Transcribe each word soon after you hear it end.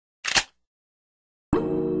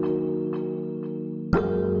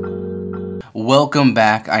Welcome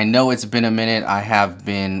back. I know it's been a minute. I have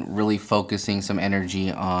been really focusing some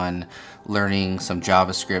energy on learning some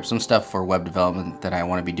JavaScript, some stuff for web development that I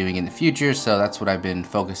want to be doing in the future, so that's what I've been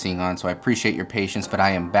focusing on. So I appreciate your patience, but I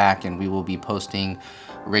am back and we will be posting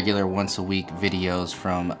regular once a week videos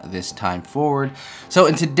from this time forward. So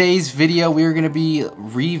in today's video, we're going to be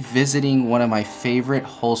revisiting one of my favorite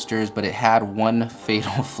holsters, but it had one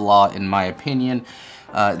fatal flaw in my opinion.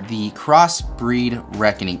 The Crossbreed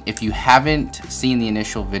Reckoning. If you haven't seen the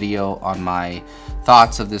initial video on my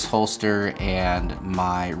thoughts of this holster and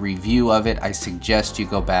my review of it, I suggest you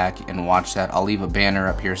go back and watch that. I'll leave a banner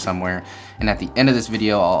up here somewhere, and at the end of this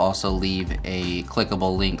video I'll also leave a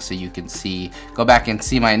clickable link so you can go back and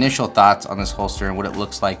see my initial thoughts on this holster and what it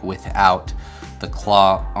looks like without the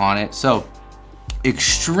claw on it. So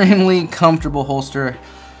extremely comfortable holster.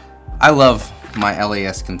 I love my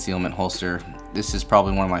LAS concealment holster. This is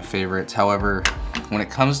probably one of my favorites. However, when it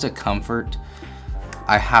comes to comfort,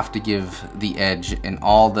 I have to give the edge in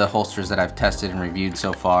all the holsters that I've tested and reviewed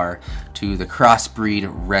so far to the Crossbreed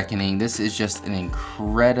Reckoning. This is just an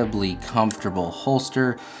incredibly comfortable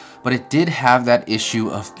holster, but it did have that issue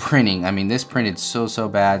of printing. I mean, this printed so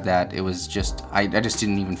bad that it was just, I just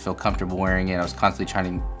didn't even feel comfortable wearing it. I was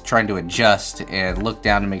constantly trying to adjust and look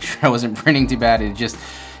down to make sure I wasn't printing too bad. It just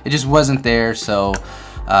wasn't there, so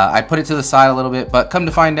I put it to the side a little bit, but come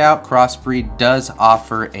to find out, Crossbreed does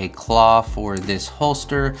offer a claw for this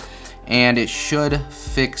holster, and it should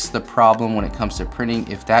fix the problem when it comes to printing.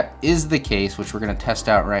 If that is the case, which we're going to test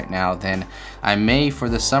out right now, then I may for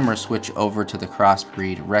the summer switch over to the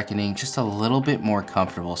Crossbreed Reckoning, just a little bit more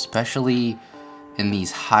comfortable, especially in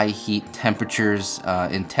these high heat temperatures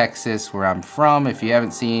in Texas, where I'm from. If you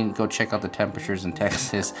haven't seen, go check out the temperatures in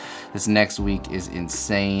Texas. This next week is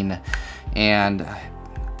insane, and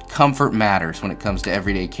comfort matters when it comes to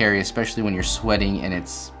everyday carry, especially when you're sweating and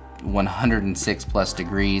it's 106 plus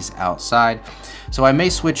degrees outside. So I may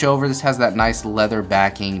switch over. This has that nice leather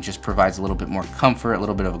backing, just provides a little bit more comfort, a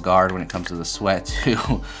little bit of a guard when it comes to the sweat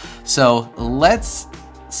too. So let's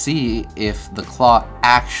see if the claw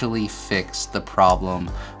actually fixed the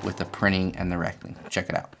problem with the printing and the reckoning. Check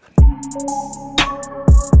it out.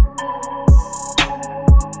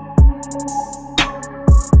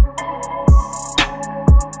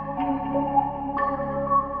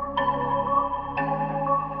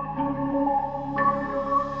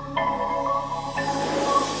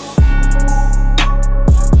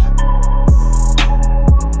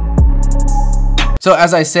 So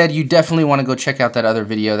as I said, you definitely want to go check out that other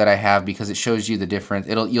video that I have because it shows you the difference.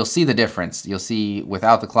 You'll see the difference. You'll see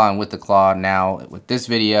without the claw and with the claw now with this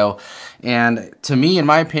video. And to me, in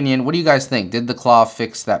my opinion, what do you guys think? Did the claw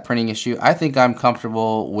fix that printing issue? I think I'm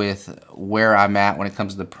comfortable with where I'm at when it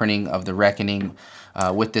comes to the printing of the Reckoning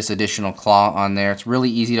with this additional claw on there. It's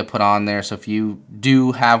really easy to put on there. So if you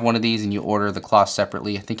do have one of these and you order the claw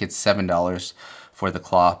separately, I think it's $7 for the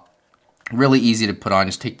claw. Really easy to put on.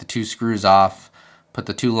 Just take the 2 screws off. Put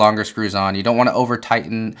the 2 longer screws on. You don't want to over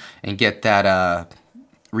tighten and get that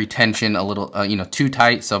retention a little, too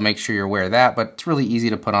tight. So make sure you're aware of that. But it's really easy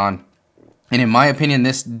to put on. And in my opinion,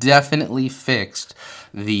 this definitely fixed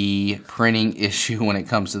the printing issue when it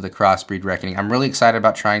comes to the Crossbreed Reckoning. I'm really excited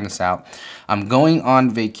about trying this out. I'm going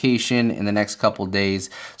on vacation in the next couple days,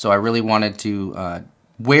 so I really wanted to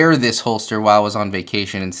wear this holster while I was on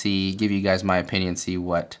vacation and give you guys my opinion, see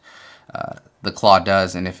what the claw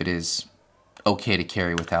does and if it is okay to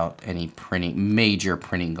carry without any major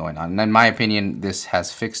printing going on. And in my opinion, this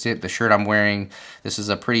has fixed it. The shirt I'm wearing, this is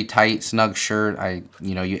a pretty tight, snug shirt.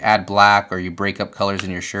 You add black or you break up colors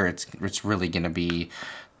in your shirt, it's really gonna be,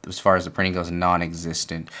 as far as the printing goes,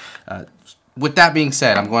 non-existent. With that being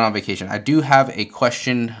said, I'm going on vacation. I do have a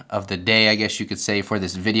question of the day, I guess you could say, for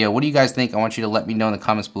this video. What do you guys think? I want you to let me know in the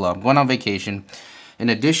comments below. I'm going on vacation. In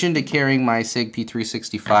addition to carrying my SIG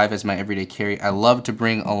P365 as my everyday carry, I love to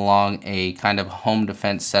bring along a kind of home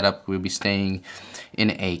defense setup. We'll be staying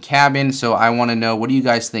in a cabin, so I want to know, what do you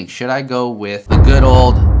guys think? Should I go with the good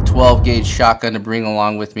old 12 gauge shotgun to bring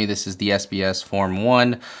along with me? This is the SBS Form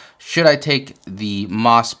 1. Should I take the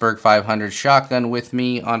Mossberg 500 shotgun with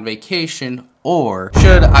me on vacation? Or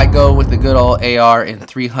should I go with the good old AR and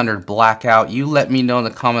 300 Blackout? You let me know in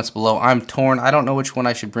the comments below. I'm torn. I don't know which one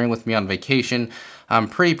I should bring with me on vacation. I'm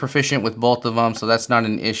pretty proficient with both of them, so that's not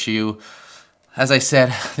an issue. As I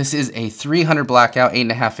said, this is a 300 Blackout,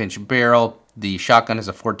 8.5-inch barrel. The shotgun is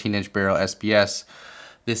a 14-inch barrel SBS.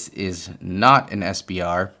 This is not an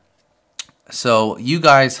SBR. So you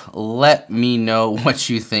guys let me know what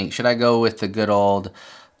you think. Should I go with the good old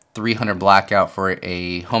 300 Blackout for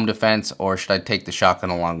a home defense, or should I take the shotgun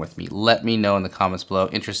along with me? Let me know in the comments below.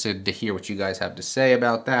 Interested to hear what you guys have to say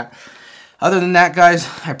about that. Other than that, guys,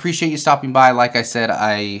 I appreciate you stopping by. Like I said,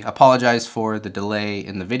 I apologize for the delay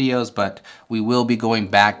in the videos, but we will be going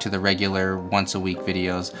back to the regular once a week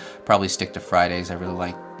videos. Probably stick to Fridays. I really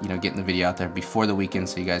like, you know, getting the video out there before the weekend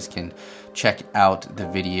so you guys can check out the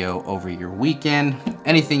video over your weekend.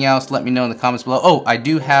 Anything else, let me know in the comments below. Oh, I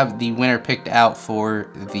do have the winner picked out for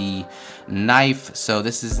the knife. So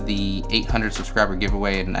this is the 800 subscriber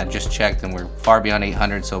giveaway, and I just checked and we're far beyond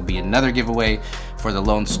 800, so it'll be another giveaway for the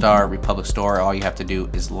Lone Star Republic store. All you have to do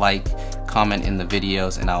is like, comment in the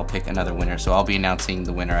videos, and I'll pick another winner. So I'll be announcing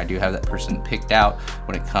the winner. I do have that person picked out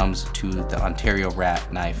when it comes to the Ontario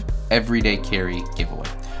Rat Knife Everyday Carry giveaway.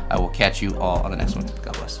 I will catch you all on the next one.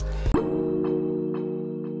 God bless.